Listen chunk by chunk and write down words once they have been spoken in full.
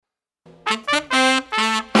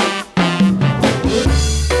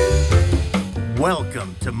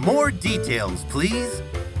Welcome to More Details, Please,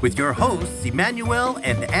 with your hosts, Emmanuel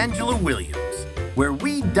and Angela Williams, where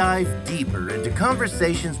we dive deeper into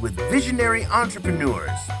conversations with visionary entrepreneurs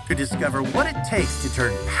to discover what it takes to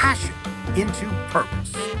turn passion into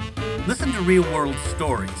purpose. Listen to real-world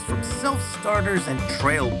stories from self-starters and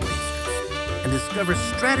trailblazers, and discover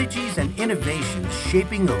strategies and innovations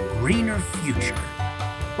shaping a greener future.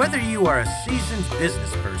 Whether you are a seasoned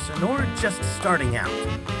business person or just starting out,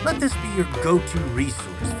 let this be your go-to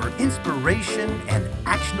resource for inspiration and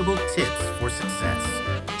actionable tips for success.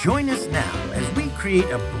 Join us now as we create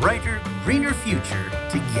a brighter, greener future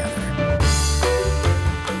together.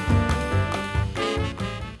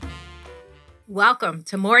 Welcome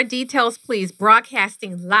to More Details, Please,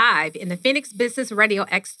 broadcasting live in the Phoenix Business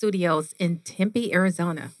RadioX studios in Tempe,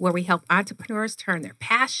 Arizona, where we help entrepreneurs turn their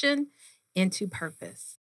passion into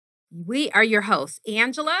purpose. We are your hosts,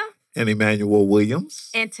 Angela and Emmanuel Williams.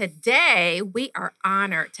 And today we are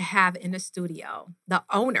honored to have in the studio the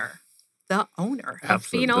owner of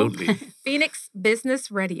Phoenix Business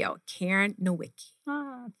Radio, Karen Nowicki.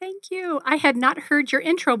 Thank you. I had not heard your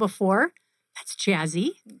intro before. That's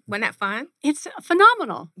jazzy. Wasn't that fun? It's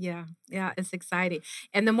phenomenal. Yeah, it's exciting.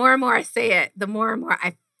 And the more and more I say it, the more and more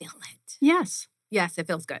I feel it. Yes, it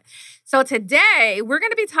feels good. So today, we're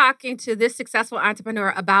going to be talking to this successful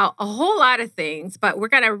entrepreneur about a whole lot of things, but we're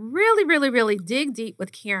going to really dig deep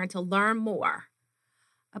with Karen to learn more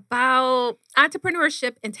about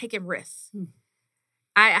entrepreneurship and taking risks.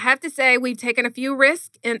 I have to say, we've taken a few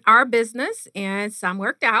risks in our business, and some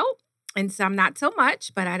worked out, and some not so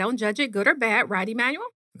much, but I don't judge it good or bad. Right, Emmanuel?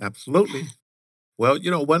 Absolutely. Well,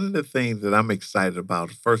 one of the things that I'm excited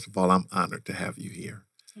about, first of all, I'm honored to have you here.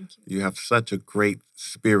 Thank you. You have such a great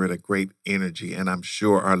spirit, a great energy, and I'm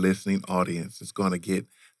sure our listening audience is going to get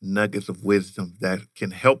nuggets of wisdom that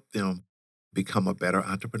can help them become a better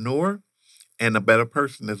entrepreneur and a better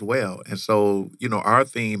person as well. And so, our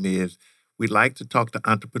theme is we like to talk to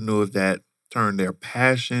entrepreneurs that turn their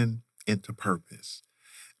passion into purpose.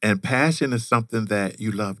 And passion is something that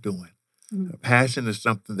you love doing. Mm-hmm. Passion is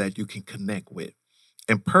something that you can connect with.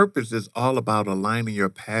 And purpose is all about aligning your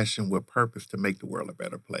passion with purpose to make the world a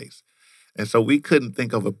better place. And so we couldn't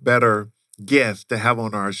think of a better guest to have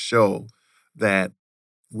on our show that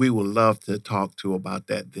we would love to talk to about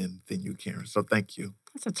that than you, Karen. So thank you.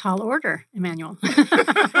 That's a tall order, Emmanuel.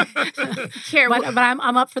 Karen, but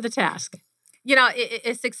I'm up for the task.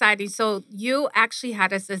 It's exciting. So you actually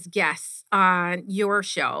had us as guests on your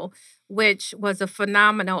show, which was a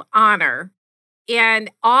phenomenal honor. And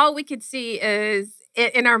all we could see is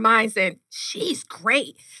in our minds, and she's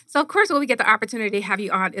great. So, of course, when we get the opportunity to have you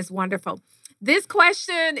on, is wonderful. This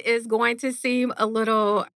question is going to seem a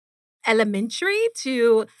little elementary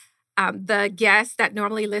to the guests that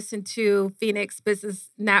normally listen to Phoenix Business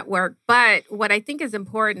Network. But what I think is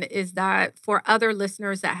important is that for other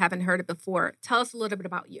listeners that haven't heard it before, tell us a little bit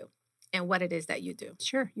about you and what it is that you do.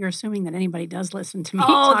 Sure. You're assuming that anybody does listen to me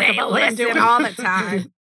talk about what I'm doing all the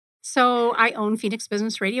time. So I own Phoenix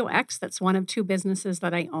Business RadioX. That's one of two businesses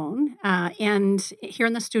that I own. And here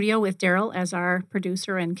in the studio with Daryl as our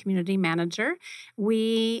producer and community manager,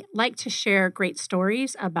 we like to share great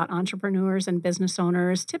stories about entrepreneurs and business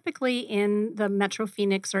owners, typically in the Metro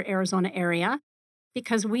Phoenix or Arizona area,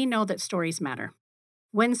 because we know that stories matter.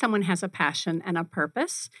 When someone has a passion and a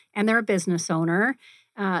purpose and they're a business owner,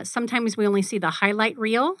 sometimes we only see the highlight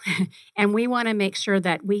reel, and we want to make sure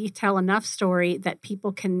that we tell enough story that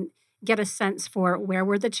people can get a sense for where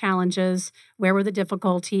were the challenges, where were the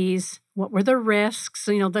difficulties, what were the risks.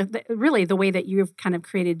 Really the way that you've kind of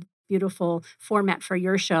created beautiful format for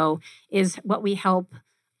your show is what we help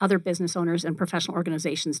other business owners and professional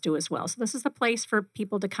organizations do as well. So this is the place for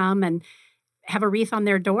people to come and have a wreath on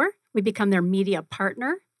their door. We become their media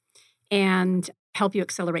partner and help you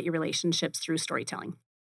accelerate your relationships through storytelling.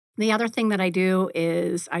 The other thing that I do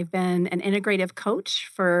is I've been an integrative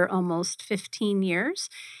coach for almost 15 years.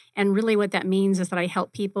 And really what that means is that I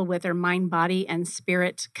help people with their mind, body, and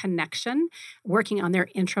spirit connection, working on their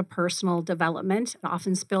intrapersonal development. It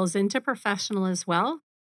often spills into professional as well,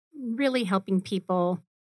 really helping people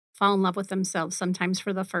fall in love with themselves sometimes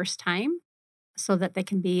for the first time so that they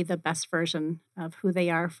can be the best version of who they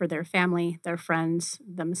are for their family, their friends,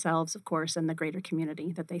 themselves, of course, and the greater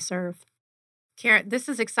community that they serve. Karen, this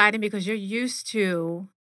is exciting because you're used to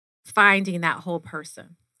finding that whole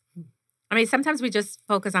person. I mean, sometimes we just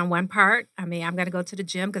focus on one part. I mean, I'm going to go to the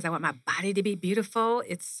gym because I want my body to be beautiful.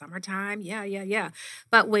 It's summertime. Yeah.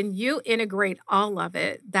 But when you integrate all of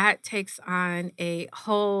it, that takes on a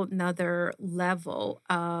whole nother level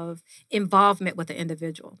of involvement with the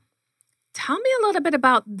individual. Tell me a little bit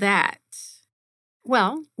about that.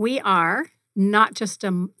 Well, we are not just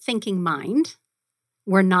a thinking mind.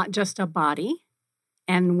 We're not just a body,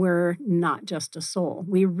 and we're not just a soul.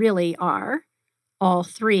 We really are all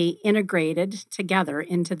three integrated together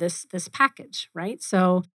into this package, right?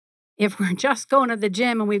 So if we're just going to the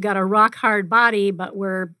gym and we've got a rock hard body, but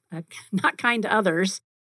we're not kind to others,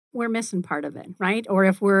 we're missing part of it, right? Or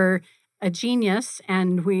if we're a genius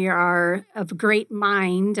and we are of great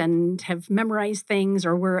mind and have memorized things,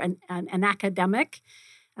 or we're an academic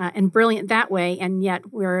and brilliant that way, and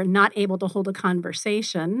yet we're not able to hold a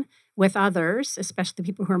conversation with others, especially the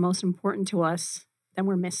people who are most important to us, then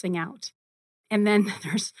we're missing out. And then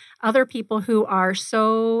there's other people who are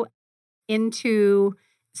so into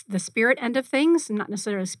the spirit end of things, not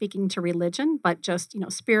necessarily speaking to religion, but just,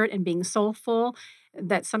 spirit and being soulful,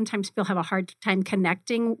 that sometimes people have a hard time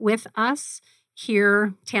connecting with us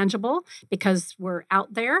here, tangible, because we're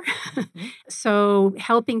out there. Mm-hmm. So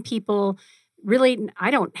helping people, really, I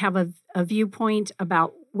don't have a viewpoint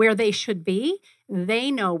about where they should be.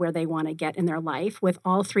 They know where they want to get in their life, with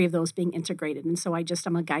all three of those being integrated. And so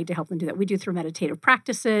I'm a guide to help them do that. We do through meditative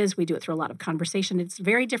practices. We do it through a lot of conversation. It's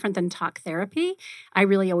very different than talk therapy. I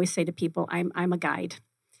really always say to people, I'm a guide.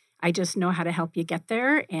 I just know how to help you get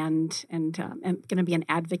there, and I'm going to be an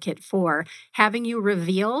advocate for having you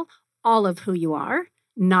reveal all of who you are,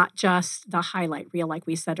 not just the highlight reel, like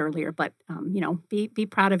we said earlier, but be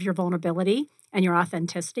proud of your vulnerability and your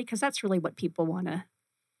authenticity, because that's really what people want to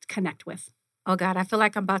connect with. Oh God, I feel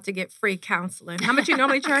like I'm about to get free counseling. How much you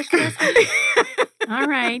normally charge for this? All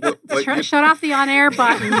right. Shut off the on-air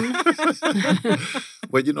button.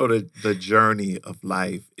 Well, the journey of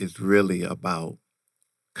life is really about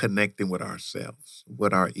connecting with ourselves,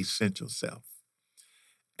 with our essential self.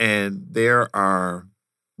 And there are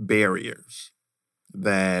barriers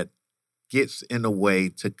that gets in the way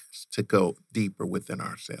to go deeper within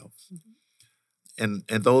ourselves. Mm-hmm.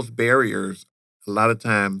 And those barriers, a lot of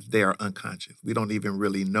times, they are unconscious. We don't even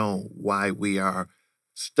really know why we are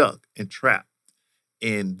stuck and trapped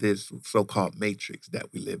in this so-called matrix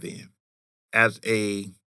that we live in. As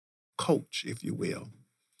a coach, if you will,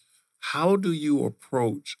 how do you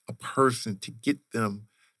approach a person to get them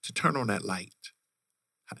to turn on that light?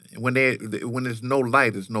 When there's no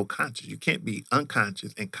light, there's no conscious. You can't be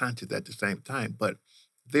unconscious and conscious at the same time. But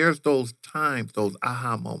there's those times, those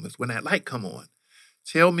aha moments when that light come on.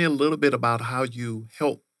 Tell me a little bit about how you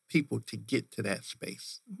help people to get to that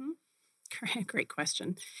space. Mm-hmm. Great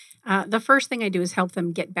question. The first thing I do is help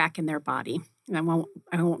them get back in their body. And I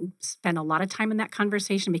won't spend a lot of time in that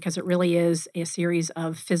conversation, because it really is a series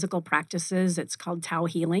of physical practices. It's called Tao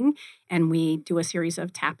healing, and we do a series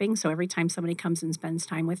of tapping. So every time somebody comes and spends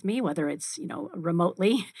time with me, whether it's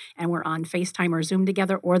remotely and we're on FaceTime or Zoom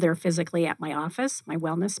together, or they're physically at my office, my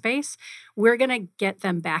wellness space, we're going to get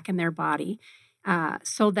them back in their body.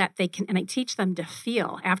 So that they can, and I teach them to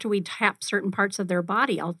feel. After we tap certain parts of their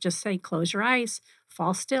body, I'll just say, close your eyes,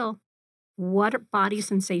 fall still. What body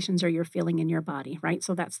sensations are you feeling in your body, right?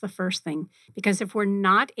 So that's the first thing. Because if we're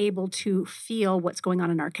not able to feel what's going on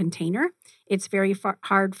in our container, it's very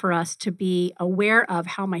hard for us to be aware of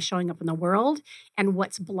how am I showing up in the world and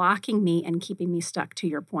what's blocking me and keeping me stuck, to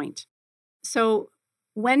your point. So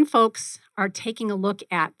when folks are taking a look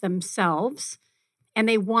at themselves and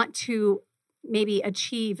they want to maybe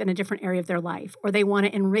achieve in a different area of their life, or they want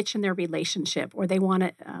to enrich in their relationship, or they want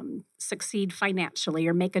to succeed financially,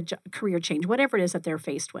 or make a career change, whatever it is that they're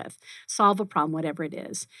faced with, solve a problem, whatever it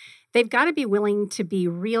is, they've got to be willing to be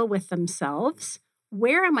real with themselves.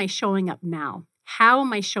 Where am I showing up now? How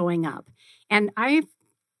am I showing up? And I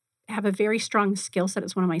have a very strong skill set.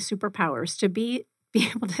 It's one of my superpowers to be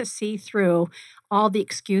able to see through all the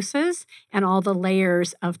excuses and all the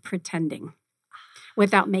layers of pretending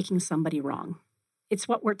without making somebody wrong. It's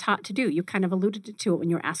what we're taught to do. You kind of alluded to it when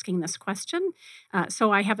you were asking this question.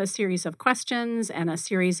 So I have a series of questions and a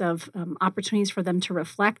series of opportunities for them to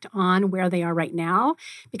reflect on where they are right now.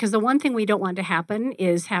 Because the one thing we don't want to happen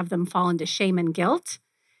is have them fall into shame and guilt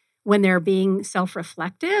when they're being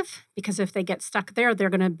self-reflective. Because if they get stuck there, they're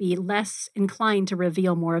going to be less inclined to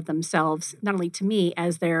reveal more of themselves, not only to me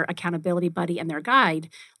as their accountability buddy and their guide,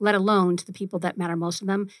 let alone to the people that matter most to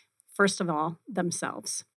them. First of all,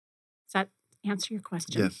 themselves. Does that answer your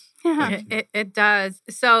question? Yes. Yeah. It does.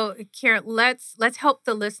 So, Karen, let's help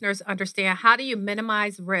the listeners understand, how do you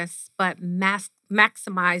minimize risks but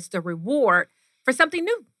maximize the reward for something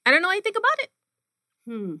new? I don't know anything about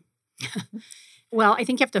it. Well, I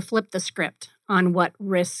think you have to flip the script on what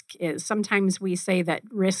risk is. Sometimes we say that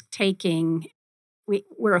risk taking,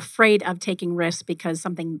 we're afraid of taking risks because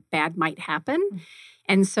something bad might happen.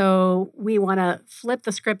 And so we want to flip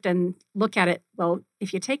the script and look at it. Well,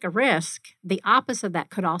 if you take a risk, the opposite of that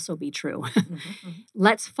could also be true.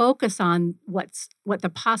 Let's focus on what the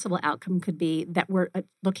possible outcome could be that we're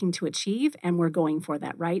looking to achieve, and we're going for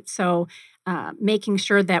that, right? So making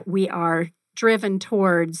sure that we are driven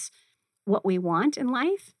towards what we want in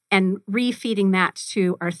life and refeeding that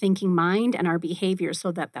to our thinking mind and our behavior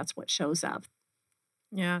so that that's what shows up.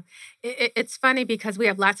 Yeah. It's funny because we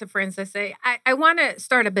have lots of friends that say, I want to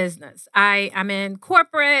start a business. I'm in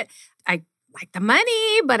corporate. I like the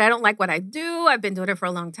money, but I don't like what I do. I've been doing it for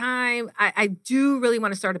a long time. I do really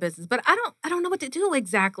want to start a business, but I don't know what to do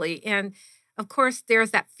exactly. And of course,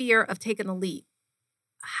 there's that fear of taking the leap.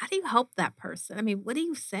 How do you help that person? I mean, what do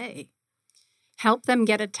you say? Help them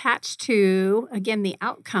get attached to, again, the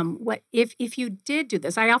outcome. What if you did do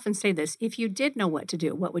this? I often say this, if you did know what to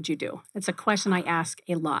do, what would you do? It's a question I ask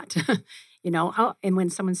a lot. And when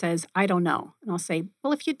someone says, I don't know, and I'll say,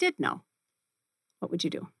 well, if you did know, what would you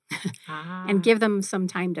do? And give them some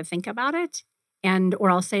time to think about it. Or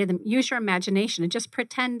I'll say to them, use your imagination and just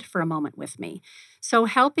pretend for a moment with me. So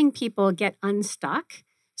helping people get unstuck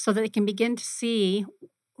so that they can begin to see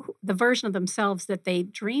the version of themselves that they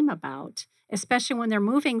dream about, especially when they're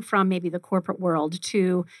moving from maybe the corporate world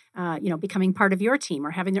to, becoming part of your team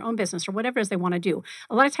or having their own business or whatever it is they want to do.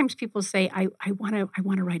 A lot of times people say, I want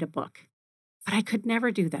to write a book, but I could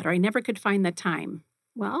never do that, or I never could find the time.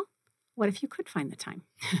 Well, what if you could find the time?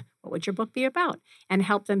 What would your book be about? And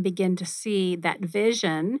help them begin to see that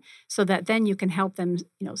vision so that then you can help them,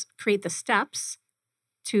 create the steps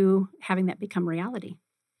to having that become reality.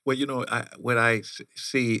 Well, what I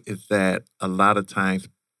see is that a lot of times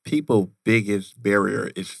people's biggest barrier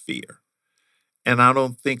is fear. And I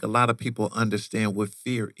don't think a lot of people understand what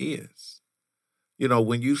fear is.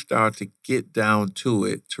 When you start to get down to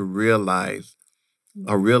it, to realize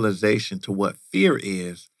a realization to what fear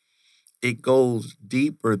is, it goes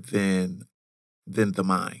deeper than the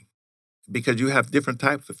mind. Because you have different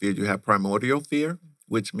types of fear. You have primordial fear,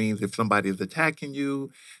 which means if somebody is attacking you,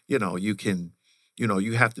 you can,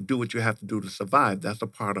 you have to do what you have to do to survive. That's a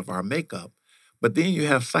part of our makeup. But then you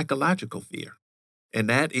have psychological fear. And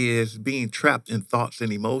that is being trapped in thoughts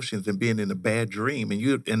and emotions and being in a bad dream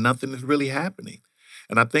and nothing is really happening.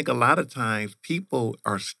 And I think a lot of times people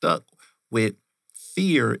are stuck with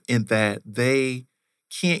fear in that they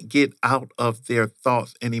can't get out of their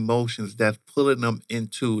thoughts and emotions that's pulling them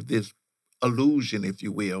into this illusion, if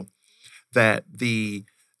you will, that the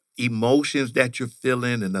emotions that you're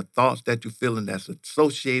feeling and the thoughts that you're feeling that's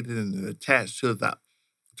associated and attached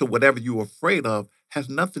to whatever you're afraid of has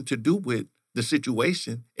nothing to do with the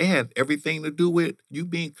situation. It has everything to do with you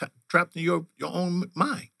being trapped in your own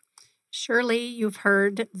mind. Surely you've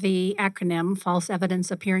heard the acronym false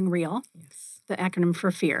evidence appearing real. Yes. The acronym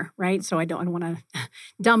for fear, right? So I don't want to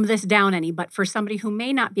dumb this down any, but for somebody who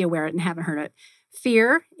may not be aware of it and haven't heard it,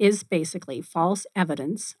 fear is basically false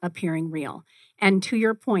evidence appearing real. And to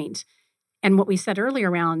your point, and what we said earlier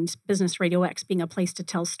around Business RadioX being a place to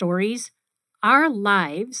tell stories, our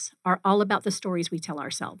lives are all about the stories we tell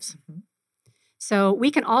ourselves. Mm-hmm. So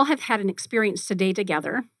we can all have had an experience today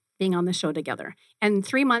together, being on the show together. And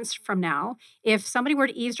 3 months from now, if somebody were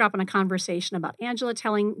to eavesdrop on a conversation about Angela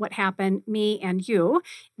telling what happened, me and you,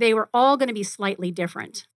 they were all going to be slightly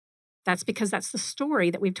different. That's because that's the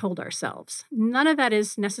story that we've told ourselves. None of that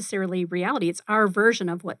is necessarily reality. It's our version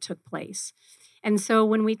of what took place. And so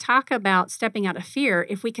when we talk about stepping out of fear,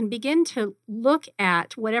 if we can begin to look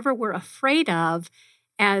at whatever we're afraid of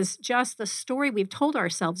as just the story we've told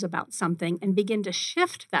ourselves about something and begin to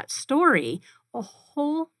shift that story, a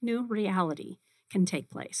whole new reality can take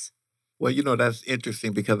place. Well, that's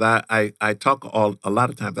interesting because I talk a lot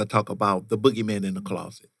of times I talk about the boogeyman in the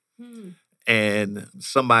closet. And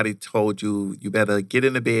somebody told you better get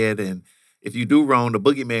in the bed, and if you do wrong, the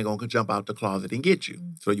boogeyman gonna jump out the closet and get you.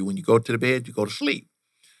 So when you go to the bed, you go to sleep.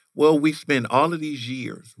 Well, we spend all of these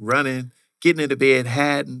years running, getting into bed,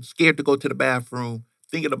 hiding, scared to go to the bathroom,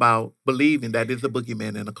 thinking about believing that there's a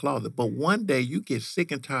boogeyman in the closet. But one day you get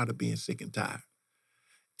sick and tired of being sick and tired.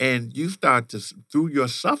 And you start to, through your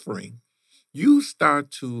suffering, you start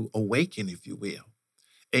to awaken, if you will.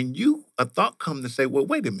 And a thought comes to say, well,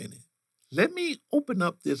 wait a minute. Let me open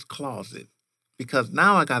up this closet because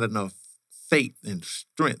now I got enough faith and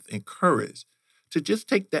strength and courage to just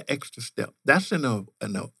take that extra step. That's in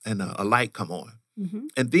a light come on. Mm-hmm.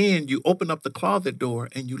 And then you open up the closet door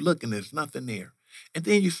and you look and there's nothing there. And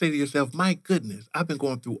then you say to yourself, my goodness, I've been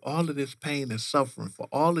going through all of this pain and suffering for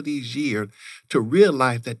all of these years to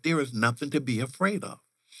realize that there is nothing to be afraid of.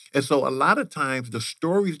 And so a lot of times the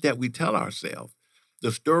stories that we tell ourselves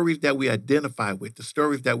the stories that we identify with, the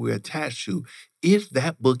stories that we're attached to, is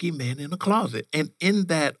that boogeyman in the closet. And in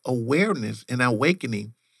that awareness and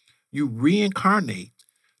awakening, you reincarnate.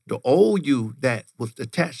 The old you that was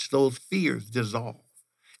attached to those fears dissolve.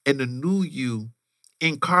 And the new you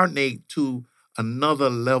incarnate to another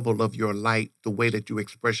level of your light, the way that you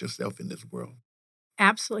express yourself in this world.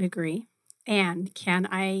 Absolutely agree. And can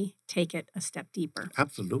I take it a step deeper?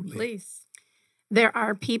 Absolutely. Please. There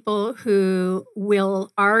are people who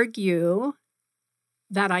will argue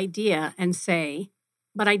that idea and say,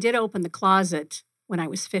 but I did open the closet when I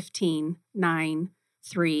was 15, 9,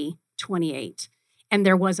 3, 28, and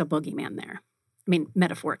there was a boogeyman there. I mean,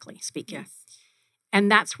 metaphorically speaking. Yes. And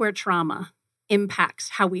that's where trauma impacts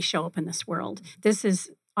how we show up in this world. This is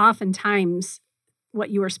oftentimes what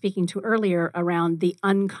you were speaking to earlier around the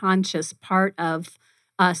unconscious part of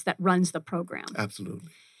us that runs the program. Absolutely.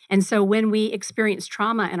 And so when we experience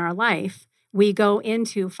trauma in our life, we go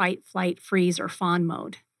into fight, flight, freeze, or fawn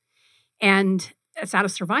mode. And it's out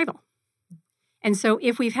of survival. And so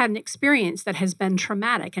if we've had an experience that has been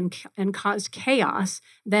traumatic and caused chaos,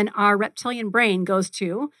 then our reptilian brain goes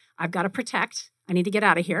to, I've got to protect. I need to get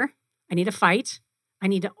out of here. I need to fight. I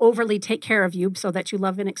need to overly take care of you so that you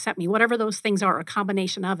love and accept me, whatever those things are, a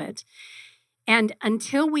combination of it. And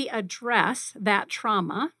until we address that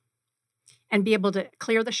trauma and be able to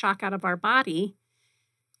clear the shock out of our body,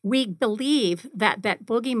 we believe that that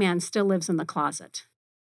boogeyman still lives in the closet.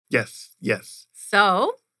 Yes, yes.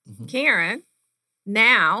 So, Karen,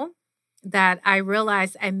 now that I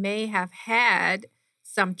realize I may have had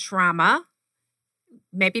some trauma,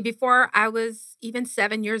 maybe before I was even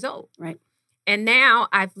 7 years old. Right. And now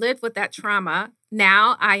I've lived with that trauma.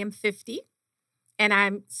 Now I am 50 and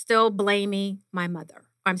I'm still blaming my mother.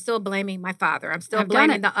 I'm still blaming my father. I'm still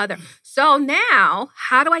blaming the other. So now,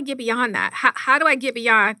 how do I get beyond that? How do I get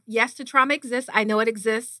beyond, yes, the trauma exists. I know it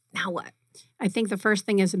exists. Now what? I think the first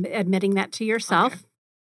thing is admitting that to yourself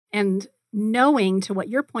and knowing, to what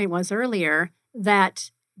your point was earlier,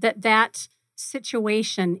 that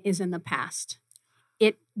situation is in the past.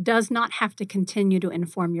 It does not have to continue to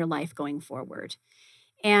inform your life going forward.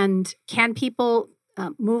 And can people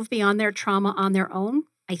move beyond their trauma on their own?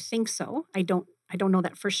 I think so. I don't know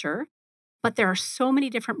that for sure. But there are so many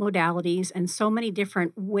different modalities and so many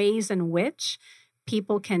different ways in which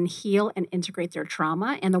people can heal and integrate their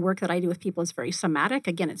trauma. And the work that I do with people is very somatic.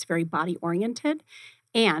 Again, it's very body-oriented.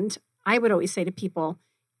 And I would always say to people,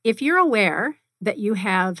 if you're aware that you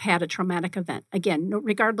have had a traumatic event, again,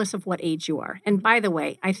 regardless of what age you are. And by the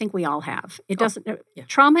way, I think we all have. It doesn't,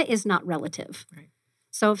 trauma is not relative. Right.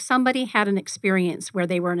 So if somebody had an experience where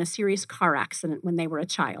they were in a serious car accident when they were a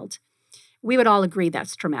child, we would all agree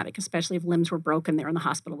that's traumatic, especially if limbs were broken, they're in the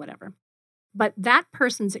hospital, whatever. But that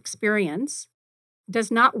person's experience does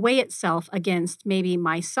not weigh itself against maybe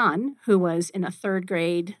my son, who was in a third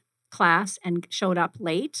grade class and showed up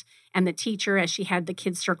late. And the teacher, as she had the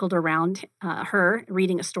kids circled around her,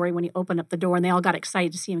 reading a story when he opened up the door, and they all got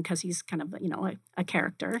excited to see him because he's kind of, a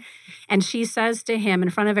character. And she says to him in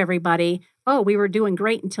front of everybody, "Oh, we were doing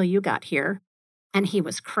great until you got here." And he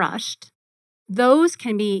was crushed. Those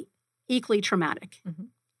can be equally traumatic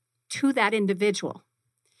to that individual.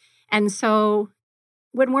 And so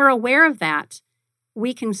when we're aware of that,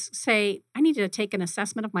 we can say, I need to take an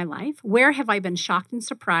assessment of my life. Where have I been shocked and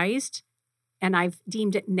surprised, and I've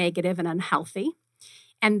deemed it negative and unhealthy?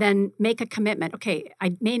 And then make a commitment. Okay,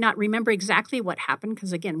 I may not remember exactly what happened,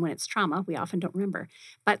 because again, when it's trauma, we often don't remember.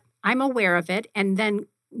 But I'm aware of it, and then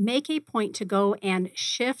make a point to go and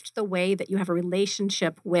shift the way that you have a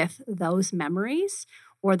relationship with those memories,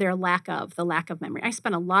 or the lack of memory. I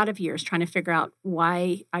spent a lot of years trying to figure out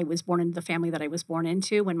why I was born into the family that I was born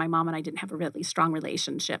into, when my mom and I didn't have a really strong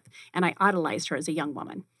relationship, and I idolized her as a young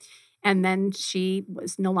woman. And then she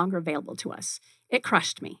was no longer available to us. It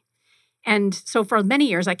crushed me. And so for many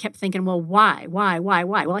years, I kept thinking, well, why?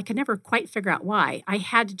 Well, I could never quite figure out why. I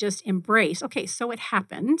had to just embrace, okay, so it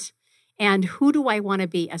happened. And who do I want to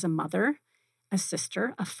be as a mother, a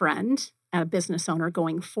sister, a friend, a business owner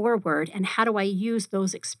going forward? And how do I use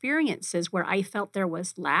those experiences where I felt there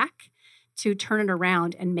was lack to turn it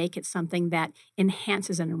around and make it something that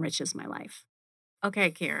enhances and enriches my life?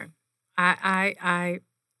 Okay, Karen, I'm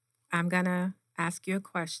going to ask you a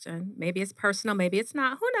question. Maybe it's personal, maybe it's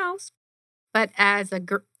not, who knows? But as an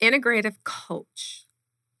integrative coach,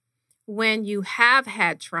 when you have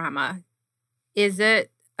had trauma, is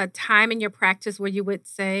it a time in your practice where you would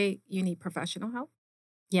say you need professional help?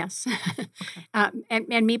 Yes. Okay.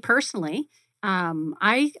 And me personally,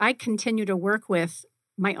 I continue to work with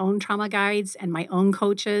my own trauma guides and my own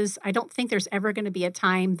coaches. I don't think there's ever going to be a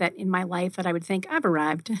time that in my life that I would think I've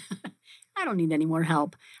arrived. I don't need any more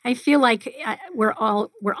help. I feel like we're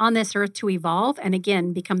on this earth to evolve and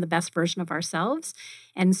again become the best version of ourselves.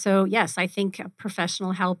 And so, yes, I think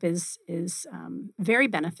professional help is very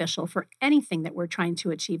beneficial for anything that we're trying to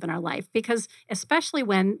achieve in our life. Because especially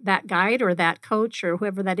when that guide or that coach or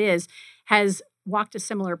whoever that is has walked a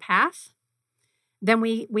similar path, then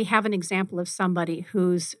we have an example of somebody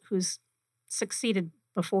who's succeeded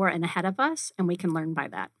before and ahead of us, and we can learn by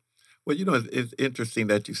that. Well, it's interesting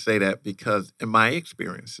that you say that because in my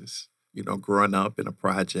experiences, growing up in a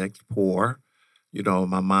project, poor,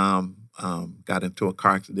 my mom got into a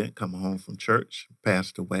car accident, come home from church,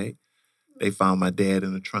 passed away. They found my dad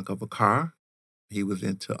in the trunk of a car. He was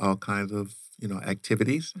into all kinds of,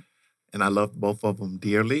 activities, and I loved both of them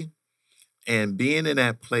dearly. And being in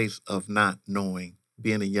that place of not knowing,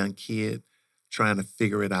 being a young kid, trying to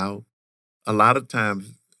figure it out, a lot of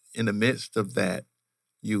times in the midst of that,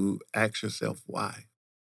 you ask yourself why,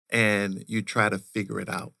 and you try to figure it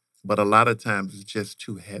out. But a lot of times it's just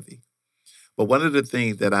too heavy. But one of the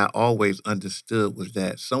things that I always understood was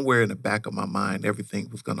that somewhere in the back of my mind, everything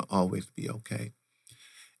was going to always be okay.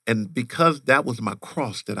 And because that was my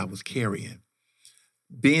cross that I was carrying,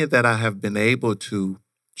 being that I have been able to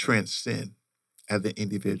transcend as an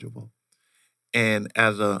individual and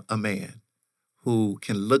as a man who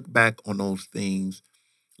can look back on those things,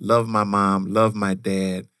 love my mom, love my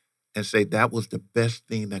dad, and say that was the best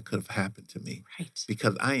thing that could have happened to me. Right.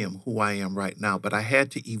 Because I am who I am right now. But I had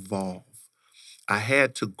to evolve. I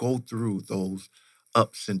had to go through those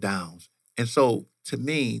ups and downs. And so to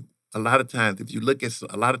me, a lot of times, if you look at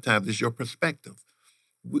a lot of times, it's your perspective.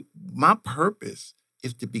 My purpose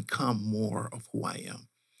is to become more of who I am.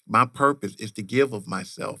 My purpose is to give of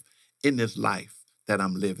myself in this life that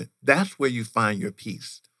I'm living. That's where you find your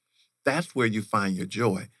peace. That's where you find your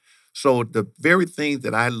joy. So the very things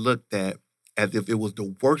that I looked at as if it was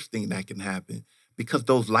the worst thing that can happen, because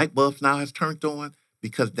those light bulbs now has turned on,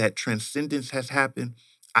 because that transcendence has happened,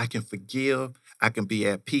 I can forgive, I can be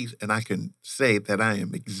at peace, and I can say that I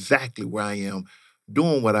am exactly where I am,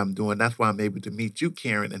 doing what I'm doing. That's why I'm able to meet you,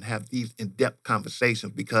 Karen, and have these in-depth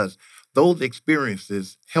conversations, because those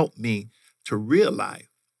experiences help me to realize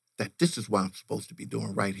that this is what I'm supposed to be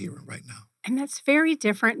doing right here and right now. And that's very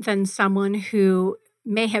different than someone who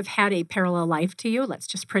may have had a parallel life to you. Let's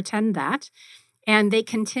just pretend that. And they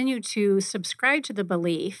continue to subscribe to the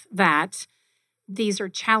belief that these are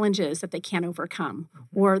challenges that they can't overcome,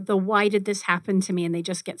 or the why did this happen to me, and they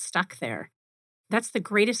just get stuck there. That's the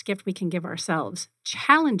greatest gift we can give ourselves.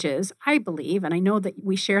 Challenges, I believe, and I know that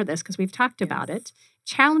we share this because we've talked about it,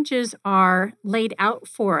 challenges are laid out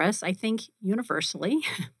for us, I think, universally.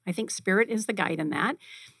 I think spirit is the guide in that,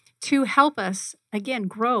 to help us, again,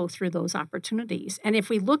 grow through those opportunities. And if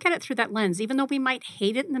we look at it through that lens, even though we might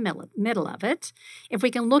hate it in the middle of it, if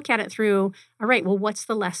we can look at it through, all right, well, what's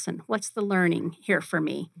the lesson? What's the learning here for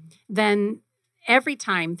me? Then every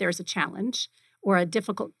time there's a challenge or a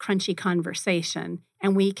difficult, crunchy conversation,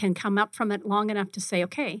 and we can come up from it long enough to say,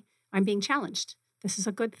 okay, I'm being challenged. This is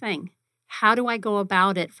a good thing. How do I go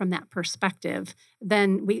about it from that perspective?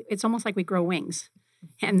 Then it's almost like we grow wings,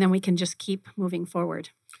 and then we can just keep moving forward.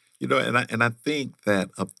 And I think that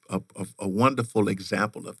a wonderful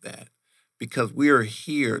example of that, because we are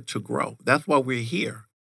here to grow. That's why we're here.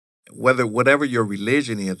 Whatever your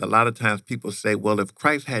religion is, a lot of times people say, well, if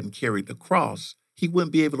Christ hadn't carried the cross, he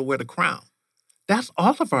wouldn't be able to wear the crown. That's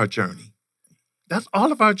all of our journey. That's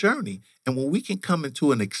all of our journey. And when we can come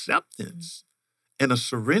into an acceptance and a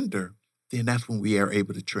surrender, then that's when we are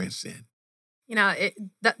able to transcend. The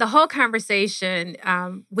whole conversation,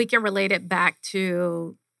 we can relate it back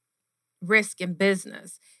to risk in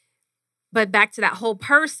business. But back to that whole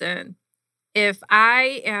person, if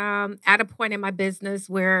I am at a point in my business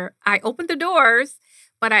where I opened the doors,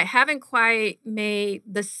 but I haven't quite made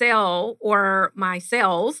the sale or my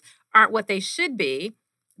sales aren't what they should be,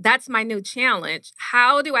 that's my new challenge.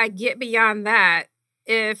 How do I get beyond that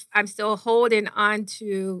if I'm still holding on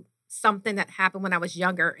to something that happened when I was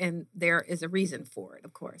younger and there is a reason for it,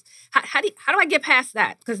 of course? How do I get past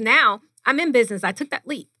that? Because now I'm in business. I took that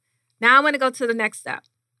leap. Now I want to go to the next step.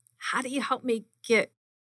 How do you help me get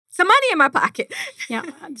some money in my pocket? Yeah.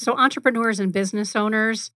 So entrepreneurs and business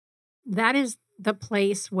owners, that is the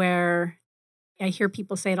place where I hear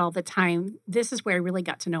people say it all the time. This is where I really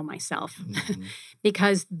got to know myself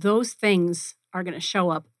because those things are going to show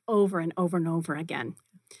up over and over and over again.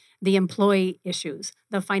 The employee issues,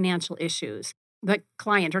 the financial issues, the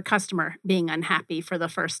client or customer being unhappy for the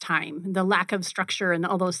first time, the lack of structure and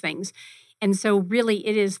all those things. And so really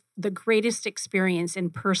it is the greatest experience in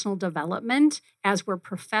personal development as we're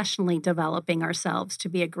professionally developing ourselves to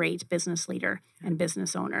be a great business leader and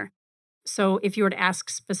business owner. So if you were to ask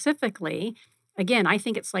specifically, again, I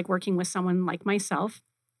think it's like working with someone like myself.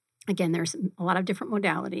 Again, there's a lot of different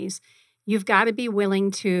modalities. You've got to be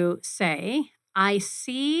willing to say, I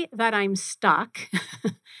see that I'm stuck.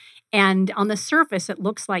 And on the surface, it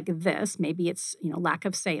looks like this. Maybe it's, lack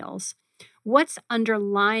of sales. What's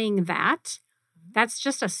underlying that? That's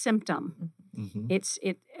just a symptom.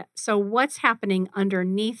 So what's happening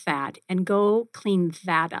underneath that, and go clean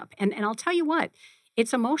that up. And I'll tell you what,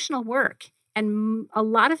 it's emotional work. And a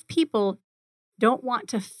lot of people don't want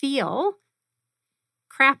to feel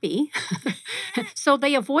crappy. So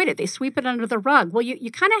they avoid it. They sweep it under the rug. Well,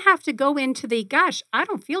 you kind of have to go into the, gosh, I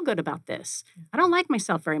don't feel good about this. I don't like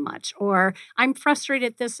myself very much. Or I'm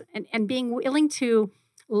frustrated at this, and being willing to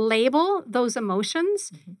label those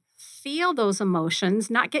emotions, feel those emotions,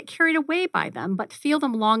 not get carried away by them, but feel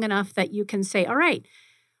them long enough that you can say, all right,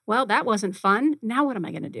 well, that wasn't fun. Now what am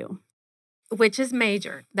I going to do? Which is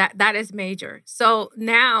major. That is major. So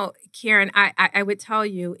now, Karen, I would tell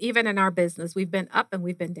you, even in our business, we've been up and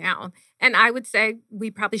we've been down. And I would say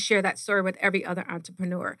we probably share that story with every other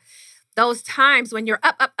entrepreneur. Those times when you're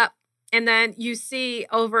up, and then you see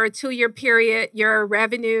over a 2-year period, your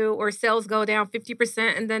revenue or sales go down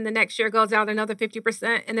 50%, and then the next year goes down another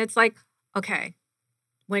 50%. And it's like, okay,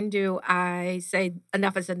 when do I say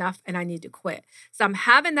enough is enough and I need to quit? So I'm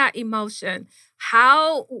having that emotion.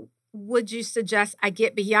 How would you suggest I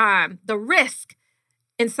get beyond the risk?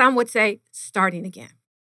 And some would say starting again.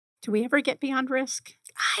 Do we ever get beyond risk?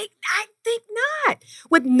 I think not.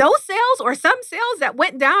 With no sales or some sales that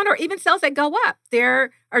went down or even sales that go up,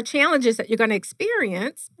 there are challenges that you're going to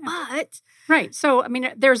experience, but... Right. So,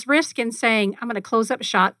 there's risk in saying, I'm going to close up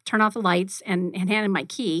shop, turn off the lights, and hand in my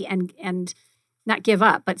key and not give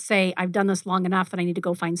up, but say, I've done this long enough that I need to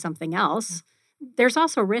go find something else. There's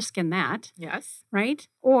also risk in that. Yes. Right?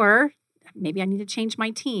 Or maybe I need to change my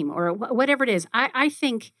team or whatever it is. I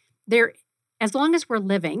think as long as we're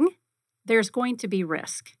living, there's going to be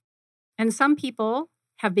risk. And some people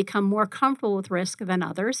have become more comfortable with risk than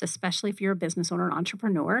others, especially if you're a business owner, an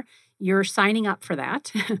entrepreneur. You're signing up for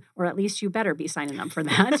that, or at least you better be signing up for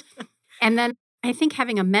that. And then I think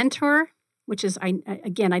having a mentor, which is, I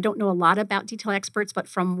don't know a lot about detail experts, but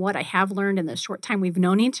from what I have learned in the short time we've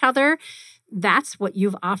known each other, that's what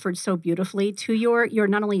you've offered so beautifully to your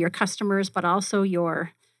not only your customers, but also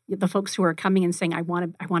the folks who are coming and saying, I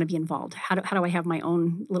want to be involved. How do I have my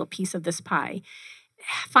own little piece of this pie?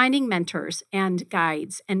 Finding mentors and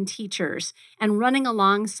guides and teachers and running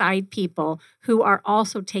alongside people who are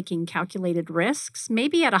also taking calculated risks,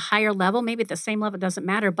 maybe at a higher level, maybe at the same level, it doesn't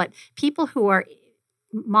matter, but people who are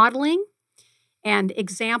modeling and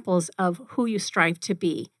examples of who you strive to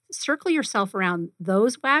be. Circle yourself around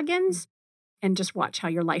those wagons and just watch how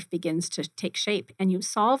your life begins to take shape and you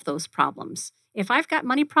solve those problems. If I've got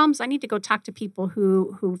money problems, I need to go talk to people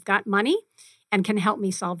who've got money and can help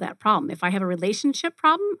me solve that problem. If I have a relationship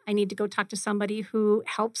problem, I need to go talk to somebody who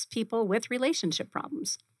helps people with relationship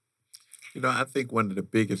problems. I think one of the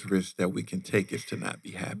biggest risks that we can take is to not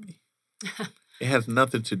be happy. It has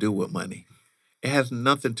nothing to do with money. It has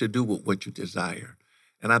nothing to do with what you desire.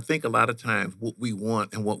 And I think a lot of times what we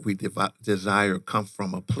want and what we desire comes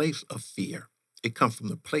from a place of fear. It comes from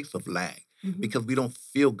the place of lack because we don't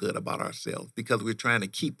feel good about ourselves, because we're trying to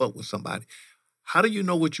keep up with somebody. How do you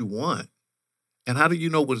know what you want? And how do you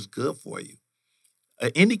know what's good for you? An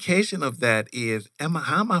indication of that is,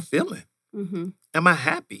 how am I feeling? Am I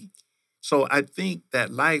happy? So I think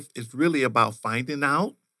that life is really about finding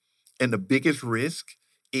out. And the biggest risk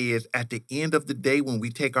is at the end of the day when we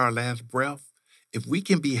take our last breath, if we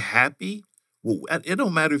can be happy, well, it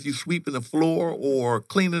don't matter if you're sweeping the floor or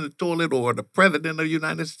cleaning the toilet or the president of the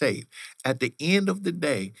United States. At the end of the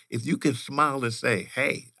day, if you can smile and say,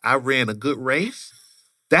 hey, I ran a good race,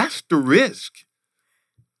 that's the risk.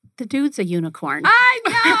 The dude's a unicorn.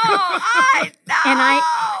 I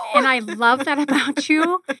know. And I love that about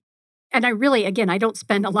you. And I really, again, I don't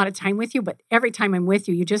spend a lot of time with you, but every time I'm with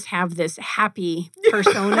you, you just have this happy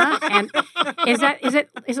persona. And is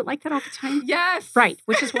it like that all the time? Yes. Right.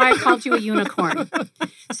 Which is why I called you a unicorn.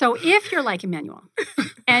 So if you're like Emmanuel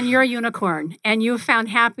and you're a unicorn and you found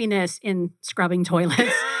happiness in scrubbing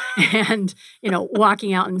toilets and,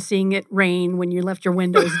 walking out and seeing it rain when you left your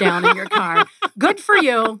windows down in your car, good for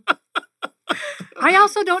you. I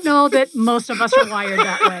also don't know that most of us are wired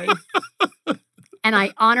that way. And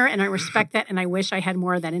I honor and I respect that, and I wish I had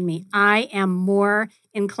more of that in me. I am more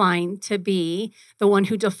inclined to be the one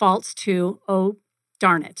who defaults to, oh,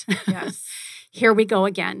 darn it. Yes. Here we go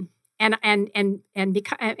again. And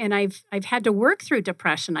I've had to work through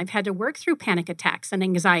depression. I've had to work through panic attacks and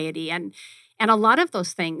anxiety and a lot of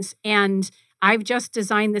those things. And I've just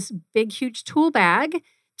designed this big, huge tool bag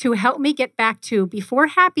to help me get back to, before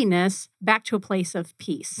happiness, back to a place of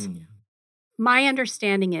peace. Mm. My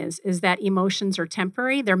understanding is that emotions are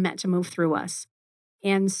temporary. They're meant to move through us.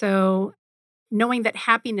 And so knowing that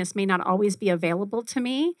happiness may not always be available to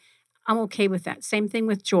me, I'm okay with that. Same thing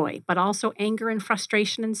with joy, but also anger and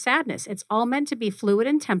frustration and sadness. It's all meant to be fluid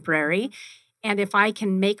and temporary. And if I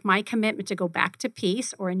can make my commitment to go back to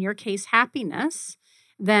peace, or in your case, happiness,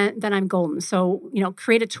 then I'm golden. So,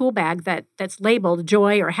 create a tool bag that's labeled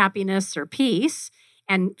joy or happiness or peace,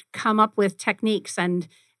 and come up with techniques and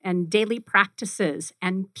daily practices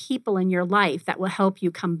and people in your life that will help you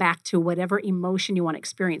come back to whatever emotion you want to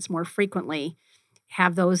experience more frequently.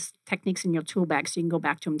 Have those techniques in your tool bag so you can go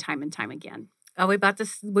back to them time and time again. Oh, we're about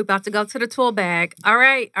to go to the tool bag. All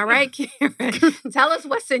right, Karen. Tell us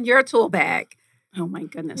what's in your tool bag. Oh my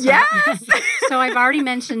goodness. Yes. So I've already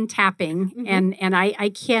mentioned tapping, and I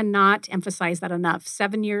cannot emphasize that enough.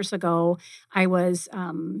 7 years ago, I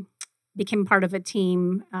became part of a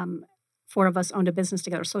team. 4 of us owned a business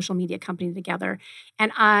together, a social media company together.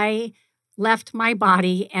 And I left my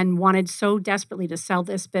body and wanted so desperately to sell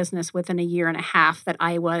this business within a year and a half that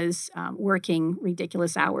I was working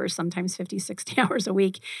ridiculous hours, sometimes 50, 60 hours a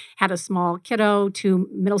week, had a small kiddo, 2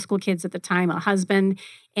 middle school kids at the time, a husband,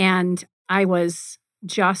 and I was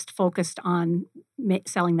just focused on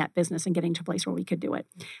selling that business and getting to a place where we could do it.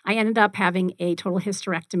 I ended up having a total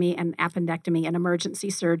hysterectomy and appendectomy and emergency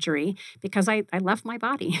surgery because I left my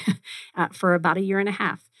body for about a year and a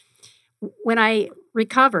half. When I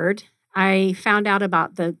recovered, I found out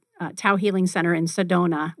about the Tao Healing Center in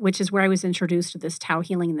Sedona, which is where I was introduced to this Tao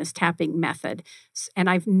healing and this tapping method. And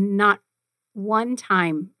I've not one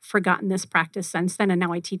time forgotten this practice since then, and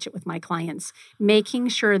now I teach it with my clients, making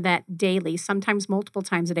sure that daily, sometimes multiple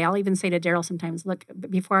times a day, I'll even say to Daryl sometimes, look,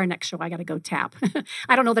 before our next show, I got to go tap.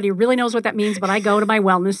 I don't know that he really knows what that means, but I go to my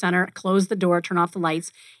wellness center, close the door, turn off the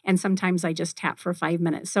lights, and sometimes I just tap for 5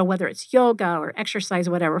 minutes. So whether it's yoga or exercise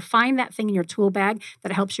or whatever, find that thing in your tool bag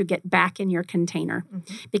that helps you get back in your container.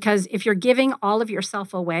 Mm-hmm. Because if you're giving all of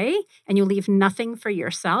yourself away and you leave nothing for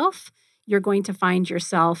yourself, you're going to find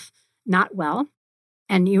yourself not well,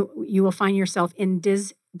 and you will find yourself in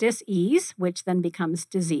dis-ease, which then becomes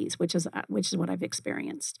disease, which is what I've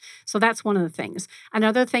experienced. So that's one of the things.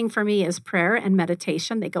 Another thing for me is prayer and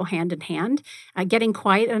meditation. They go hand in hand. Getting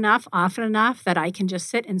quiet enough, often enough, that I can just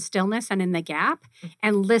sit in stillness and in the gap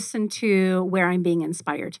and listen to where I'm being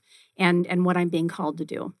inspired and what I'm being called to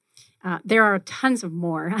do. There are tons of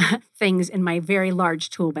more things in my very large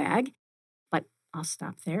tool bag. I'll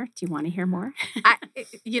stop there. Do you want to hear more? I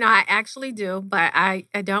actually do, but I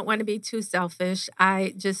don't want to be too selfish.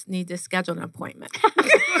 I just need to schedule an appointment.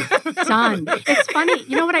 Done. It's funny.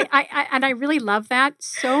 You know what? I really love that.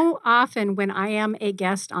 So often when I am a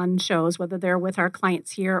guest on shows, whether they're with our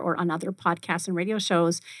clients here or on other podcasts and radio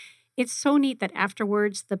shows, it's so neat that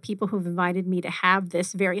afterwards, the people who've invited me to have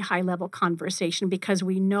this very high-level conversation, because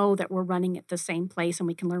we know that we're running at the same place and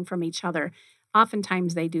we can learn from each other.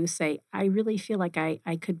 Oftentimes they do say, I really feel like I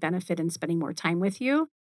could benefit in spending more time with you.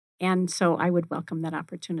 And so I would welcome that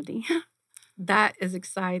opportunity. That is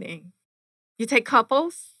exciting. You take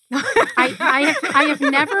couples? I have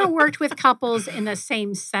never worked with couples in the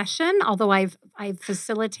same session, although I've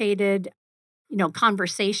facilitated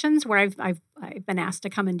conversations where I've been asked to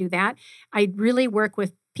come and do that. I really work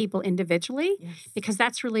with people individually, yes, because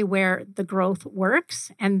that's really where the growth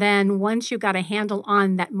works. And then once you got a handle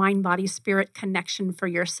on that mind, body, spirit connection for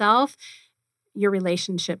yourself, your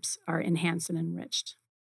relationships are enhanced and enriched.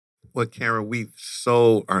 Well, Karen, we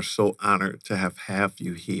are so honored to have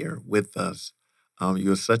you here with us.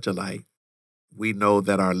 You're such a light. We know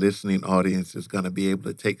that our listening audience is going to be able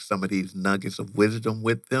to take some of these nuggets of wisdom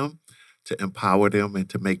with them to empower them and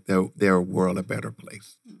to make their world a better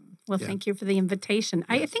place. Well, Thank you for the invitation.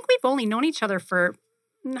 Yes. I think we've only known each other for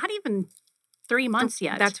not even 3 months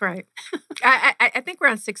yet. That's right. I think we're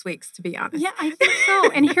on 6 weeks, to be honest. Yeah, I think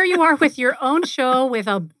so. And here you are with your own show with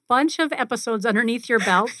a bunch of episodes underneath your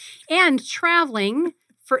belt and traveling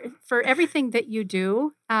for everything that you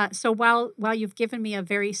do. So while you've given me a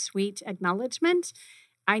very sweet acknowledgement,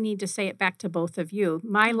 I need to say it back to both of you.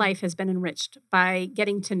 My life has been enriched by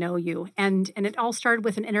getting to know you. And it all started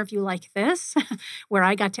with an interview like this, where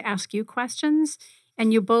I got to ask you questions.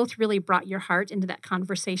 And you both really brought your heart into that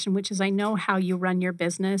conversation, which is, I know how you run your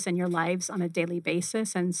business and your lives on a daily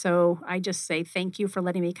basis. And so I just say thank you for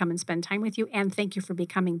letting me come and spend time with you. And thank you for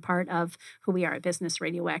becoming part of who we are at Business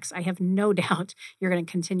RadioX. I have no doubt you're going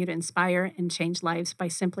to continue to inspire and change lives by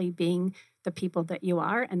simply being the people that you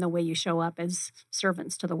are and the way you show up as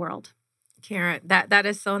servants to the world. Karen, that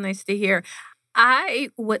is so nice to hear. I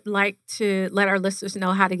would like to let our listeners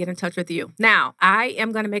know how to get in touch with you. Now, I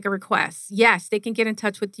am going to make a request. Yes, they can get in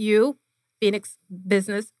touch with you, Phoenix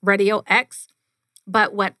Business RadioX.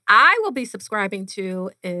 But what I will be subscribing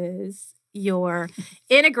to is your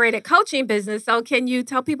integrated coaching business. So can you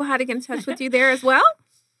tell people how to get in touch with you there as well?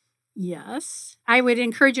 Yes. I would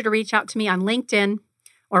encourage you to reach out to me on LinkedIn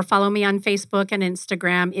or follow me on Facebook and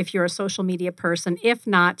Instagram if you're a social media person. If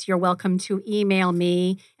not, you're welcome to email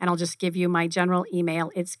me, and I'll just give you my general email.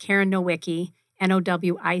 It's Karen Nowicki,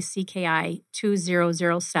 Nowicki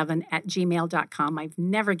 2007 @gmail.com. I've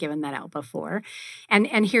never given that out before. And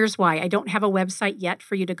here's why. I don't have a website yet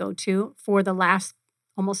for you to go to. For the last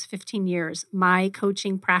almost 15 years, my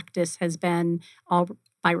coaching practice has been all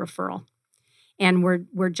by referral. And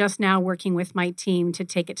we're just now working with my team to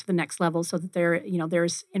take it to the next level so that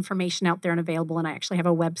there's information out there and available. And I actually have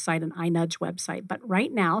a website, an iNudge website. But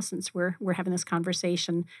right now, since we're having this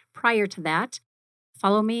conversation, prior to that,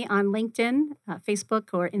 follow me on LinkedIn, Facebook,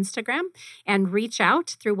 or Instagram, and reach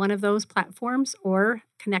out through one of those platforms or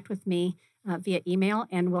connect with me via email,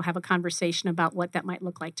 and we'll have a conversation about what that might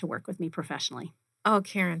look like to work with me professionally. Oh,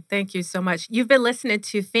 Karen, thank you so much. You've been listening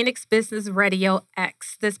to Phoenix Business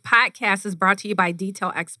RadioX. This podcast is brought to you by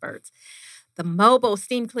Detail Experts, the mobile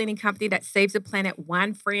steam cleaning company that saves the planet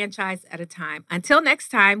one franchise at a time. Until next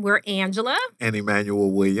time, we're Angela And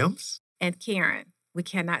Emmanuel Williams. and Karen. We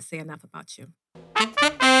cannot say enough about you.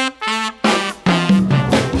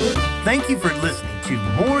 Thank you for listening to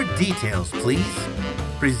More Details, Please,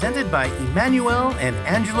 presented by Emmanuel and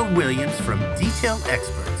Angela Williams from Detail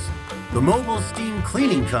Experts, the mobile steam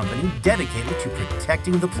cleaning company dedicated to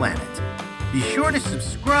protecting the planet. Be sure to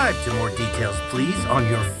subscribe to More Details, Please on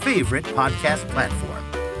your favorite podcast platform.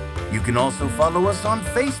 You can also follow us on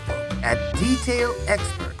Facebook at Detail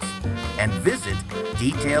Experts and visit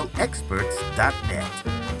detailexperts.net.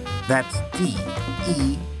 That's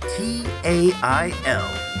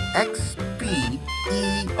DETAILXPERTS.net.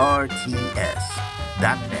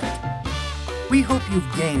 We hope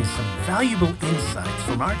you've gained some valuable insights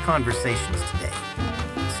from our conversations today.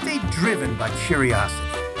 Stay driven by curiosity,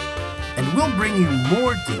 and we'll bring you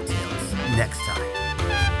more details next time.